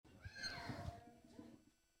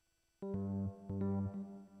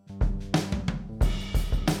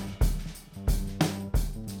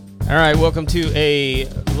All right, welcome to a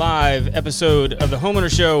live episode of the Homeowner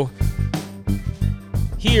Show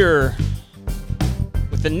here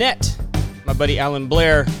with the net, my buddy Alan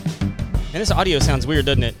Blair. And this audio sounds weird,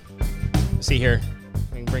 doesn't it? Let's see here.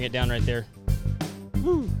 We can bring it down right there.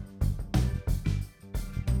 Woo.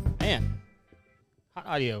 Man, hot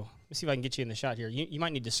audio. Let me see if I can get you in the shot here. You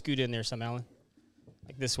might need to scoot in there some, Alan.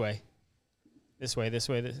 Like this way. This way.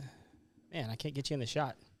 Man, I can't get you in the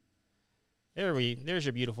shot. There's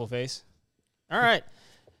your beautiful face. All right.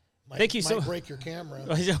 Thank you so much. Might break your camera.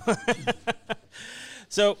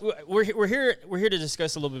 So we're here to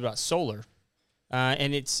discuss a little bit about solar,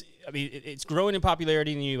 and it's growing in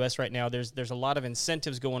popularity in the U.S. right now. There's a lot of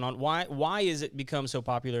incentives going on. Why is it become so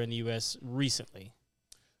popular in the U.S. recently?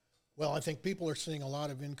 Well, I think people are seeing a lot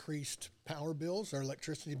of increased power bills. Their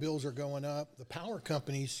electricity bills are going up. The power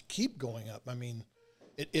companies keep going up. I mean,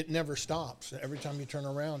 it never stops. Every time you turn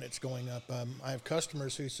around, it's going up. I have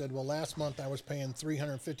customers who said, well, last month I was paying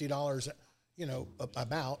 $350,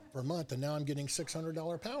 about per month, and now I'm getting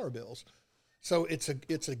 $600 power bills. So it's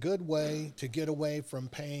a good way to get away from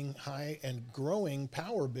paying high and growing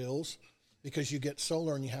power bills, because you get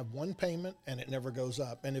solar and you have one payment and it never goes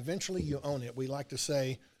up. And eventually you own it. We like to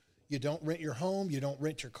say, you don't rent your home, you don't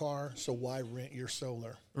rent your car, so why rent your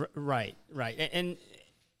solar? Right.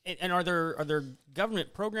 And are there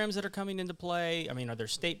government programs that are coming into play? I mean, are there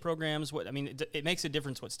state programs? It makes a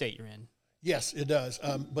difference what state you're in. Yes, it does.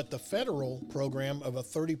 But the federal program of a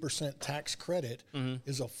 30% tax credit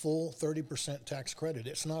is a full 30% tax credit.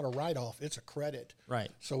 It's not a write-off, it's a credit. Right.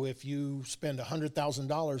 So if you spend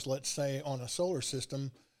 $100,000, let's say, on a solar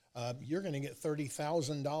system, you're going to get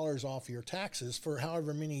 $30,000 off your taxes for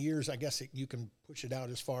however many years. I guess you can push it out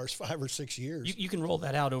as far as 5 or 6 years. You can roll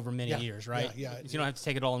that out over many years, right? Yeah. You don't have to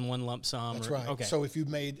take it all in one lump sum. That's right. Okay. So if you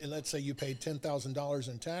let's say you paid $10,000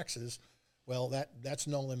 in taxes, well, that's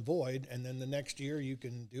null and void, and then the next year you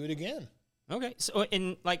can do it again. Okay. So,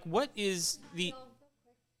 what is the?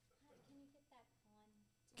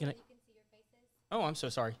 Can I? Oh, I'm so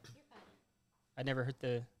sorry. You're fine. I never heard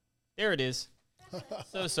the. There it is.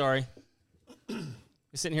 So sorry. We're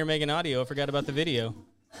sitting here making audio. I forgot about the video.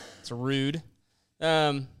 It's rude.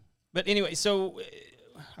 But anyway, so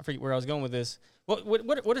I forget where I was going with this.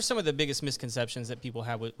 What are some of the biggest misconceptions that people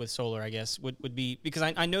have with solar, I guess, would be, because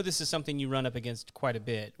I know this is something you run up against quite a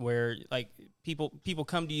bit, where like people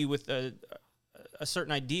come to you with a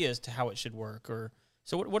certain idea as to how it should work, or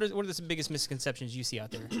so what are the biggest misconceptions you see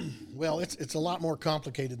out there? Well, it's a lot more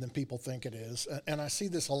complicated than people think it is. And I see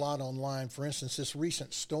this a lot online. For instance, this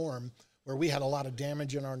recent storm where we had a lot of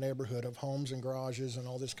damage in our neighborhood of homes and garages and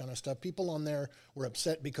all this kind of stuff. People on there were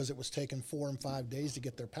upset because it was taking 4 and 5 days to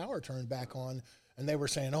get their power turned back on. And they were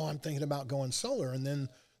saying, oh, I'm thinking about going solar. And then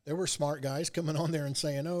there were smart guys coming on there and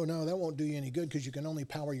saying, oh, no, that won't do you any good because you can only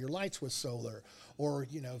power your lights with solar. Or,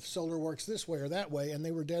 solar works this way or that way. And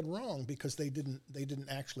they were dead wrong because they didn't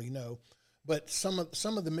actually know. But some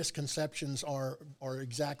of the misconceptions are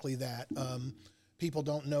exactly that. People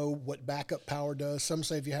don't know what backup power does. Some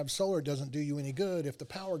say if you have solar, it doesn't do you any good if the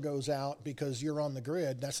power goes out because you're on the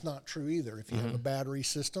grid. That's not true either. If you have a battery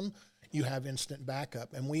system, you have instant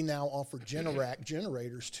backup. And we now offer Generac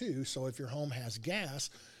generators too. So if your home has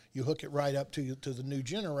gas, you hook it right up to the new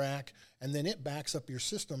Generac, and then it backs up your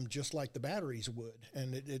system just like the batteries would.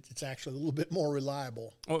 And it's actually a little bit more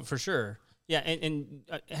reliable. Oh, for sure. Yeah, and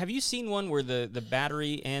have you seen one where the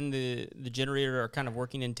battery and the generator are kind of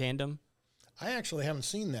working in tandem? I actually haven't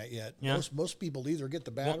seen that yet. Yeah. Most people either get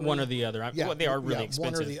the battery. One or the other. They are really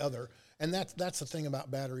expensive. One or the other. And that's the thing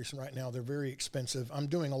about batteries right now. They're very expensive. I'm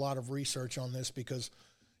doing a lot of research on this because,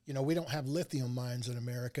 we don't have lithium mines in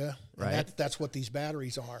America. Right. That's what these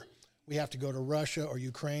batteries are. We have to go to Russia or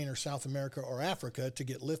Ukraine or South America or Africa to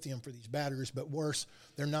get lithium for these batteries. But worse,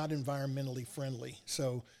 they're not environmentally friendly.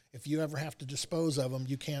 So if you ever have to dispose of them,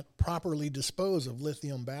 you can't properly dispose of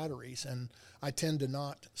lithium batteries. And I tend to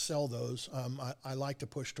not sell those. I like to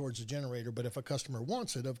push towards the generator, but if a customer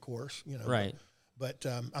wants it, of course, Right. But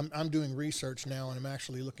I'm doing research now, and I'm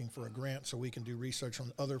actually looking for a grant so we can do research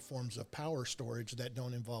on other forms of power storage that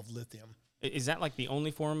don't involve lithium. Is that like the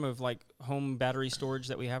only form of like home battery storage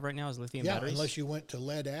that we have right now is lithium batteries? Yeah, unless you went to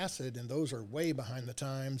lead acid, and those are way behind the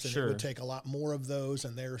times, and Sure. It would take a lot more of those,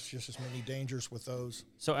 and there's just as many dangers with those.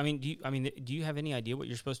 So do you have any idea what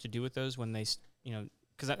you're supposed to do with those when they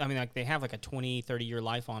because I mean, like they have like a 20, 30-year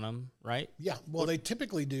life on them, right? Yeah, well, they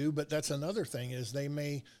typically do, but that's another thing is they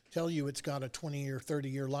may tell you it's got a 20 or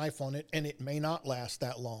 30-year life on it, and it may not last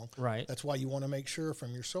that long. Right. That's why you want to make sure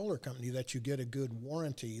from your solar company that you get a good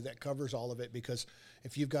warranty that covers all of it, because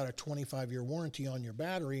if you've got a 25-year warranty on your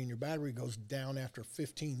battery and your battery goes down after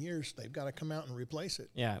 15 years, they've got to come out and replace it.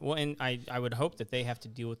 Yeah, well, and I would hope that they have to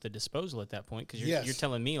deal with the disposal at that point, because you're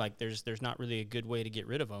telling me like there's not really a good way to get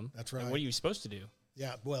rid of them. That's right. And what are you supposed to do?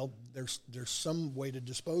 Yeah, well, there's some way to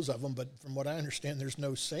dispose of them, but from what I understand, there's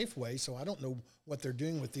no safe way, so I don't know what they're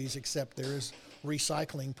doing with these, except there is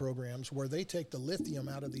recycling programs where they take the lithium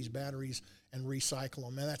out of these batteries and recycle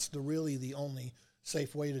them, and that's really the only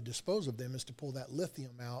safe way to dispose of them is to pull that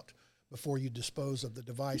lithium out before you dispose of the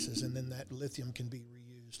devices, and then that lithium can be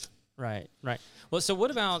reused. Right. Well, so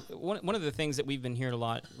what about one of the things that we've been hearing a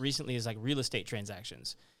lot recently is like real estate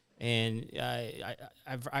transactions. And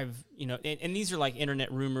I've and these are like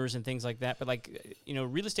internet rumors and things like that. But like,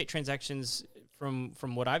 real estate transactions from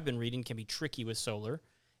what I've been reading can be tricky with solar.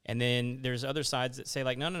 And then there's other sides that say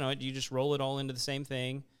like, no, you just roll it all into the same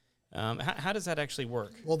thing. How does that actually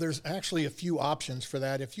work? Well, there's actually a few options for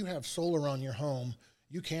that. If you have solar on your home,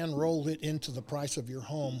 you can roll it into the price of your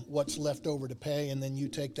home, what's left over to pay, and then you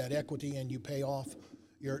take that equity and you pay off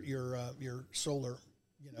your solar,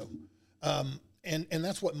 And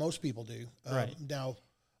that's what most people do. Right. Now,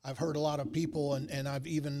 I've heard a lot of people, and I've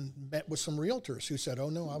even met with some realtors who said, oh,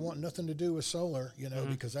 no, I want nothing to do with solar,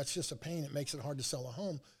 because that's just a pain. It makes it hard to sell a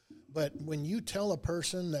home. But when you tell a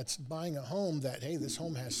person that's buying a home that, hey, this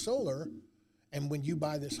home has solar, and when you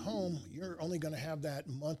buy this home, you're only going to have that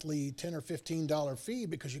monthly $10 or $15 fee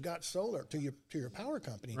because you got solar to your power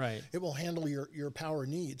company. Right. It will handle your power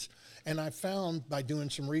needs. And I found by doing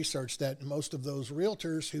some research that most of those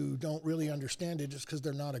realtors who don't really understand it is because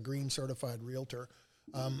they're not a green certified realtor.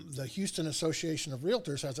 The Houston Association of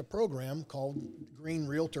Realtors has a program called Green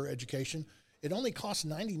Realtor Education. It only costs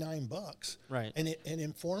 $99. Right. And it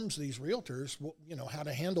informs these realtors, how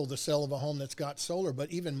to handle the sale of a home that's got solar.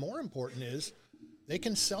 But even more important is they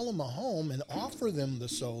can sell them a home and offer them the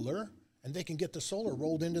solar, and they can get the solar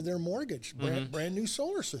rolled into their mortgage, brand new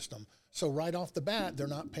solar system. So right off the bat, they're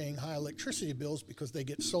not paying high electricity bills because they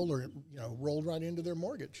get solar, rolled right into their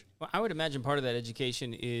mortgage. Well, I would imagine part of that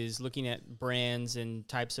education is looking at brands and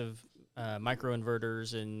types of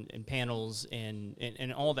microinverters and panels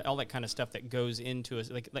and all that kind of stuff that goes into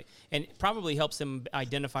it, like and it probably helps them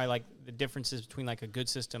identify like the differences between like a good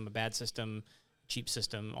system, a bad system, cheap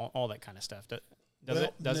system, all that kind of stuff.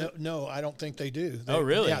 Does it? No, I don't think they do. Oh,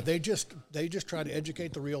 really? Yeah, they just try to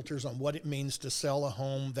educate the realtors on what it means to sell a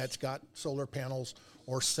home that's got solar panels,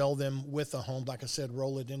 or sell them with a home, like I said,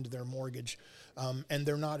 roll it into their mortgage, and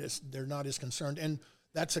they're not as concerned. And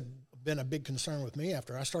that's been a big concern with me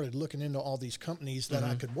after I started looking into all these companies that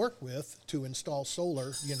I could work with to install solar.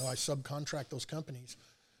 I subcontract those companies.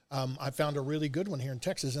 I found a really good one here in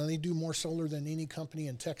Texas, and they do more solar than any company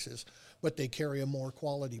in Texas, but they carry a more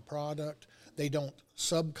quality product. They don't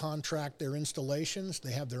subcontract their installations.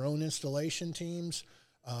 They have their own installation teams.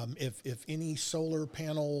 If any solar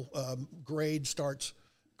panel grade starts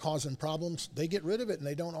causing problems, they get rid of it and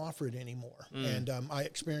they don't offer it anymore. And I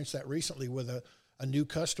experienced that recently with a new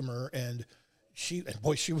customer, and she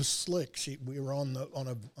was slick. We were on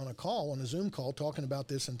a call, on a Zoom call, talking about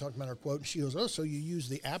this and talking about our quote. And she goes, "Oh, so you use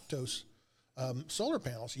the Aptos solar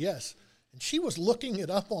panels?" Yes. And she was looking it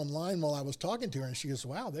up online while I was talking to her, and she goes,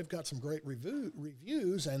 "Wow, they've got some great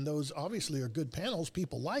reviews, and those obviously are good panels.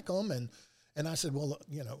 People like them." And I said, "Well,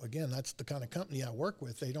 again, that's the kind of company I work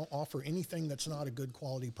with. They don't offer anything that's not a good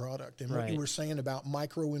quality product." And what you were saying about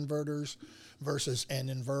microinverters versus an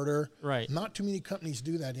inverter, right? Not too many companies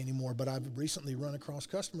do that anymore, but I've recently run across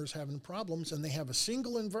customers having problems, and they have a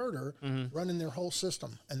single inverter running their whole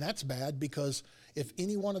system, and that's bad because if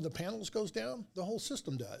any one of the panels goes down, the whole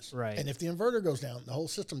system does. Right. And if the inverter goes down, the whole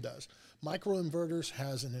system does. Microinverters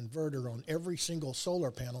has an inverter on every single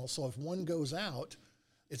solar panel, so if one goes out,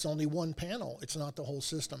 it's only one panel. It's not the whole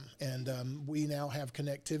system. And we now have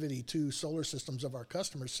connectivity to solar systems of our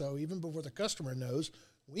customers. So even before the customer knows,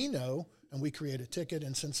 we know, and we create a ticket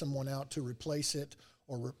and send someone out to replace it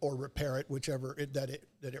or repair it, whichever that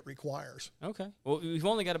it requires. Okay. Well, we've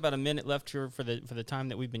only got about a minute left here for the time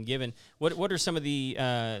that we've been given. What are some of the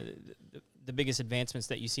biggest advancements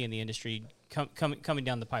that you see in the industry coming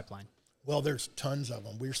down the pipeline? Well, there's tons of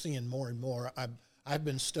them. We're seeing more and more. I've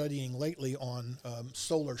been studying lately on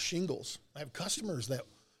solar shingles. I have customers that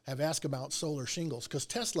have asked about solar shingles because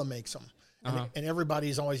Tesla makes them. And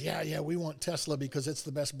everybody's always, we want Tesla because it's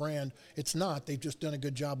the best brand. It's not. They've just done a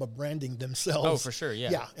good job of branding themselves. Oh, for sure, yeah.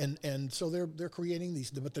 Yeah, and so they're creating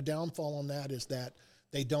these. But the downfall on that is that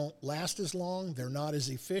They don't last as long. They're not as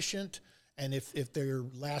efficient. And if they're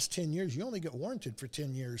last 10 years, you only get warranted for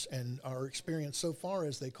 10 years. And our experience so far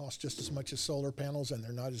is they cost just as much as solar panels, and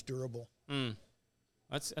they're not as durable.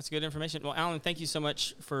 That's good information. Well, Alan, thank you so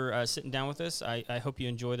much for sitting down with us. I hope you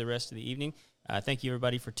enjoy the rest of the evening. Thank you,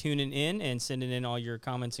 everybody, for tuning in and sending in all your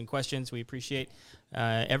comments and questions. We appreciate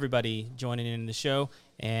everybody joining in the show,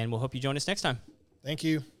 and we'll hope you join us next time. Thank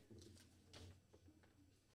you.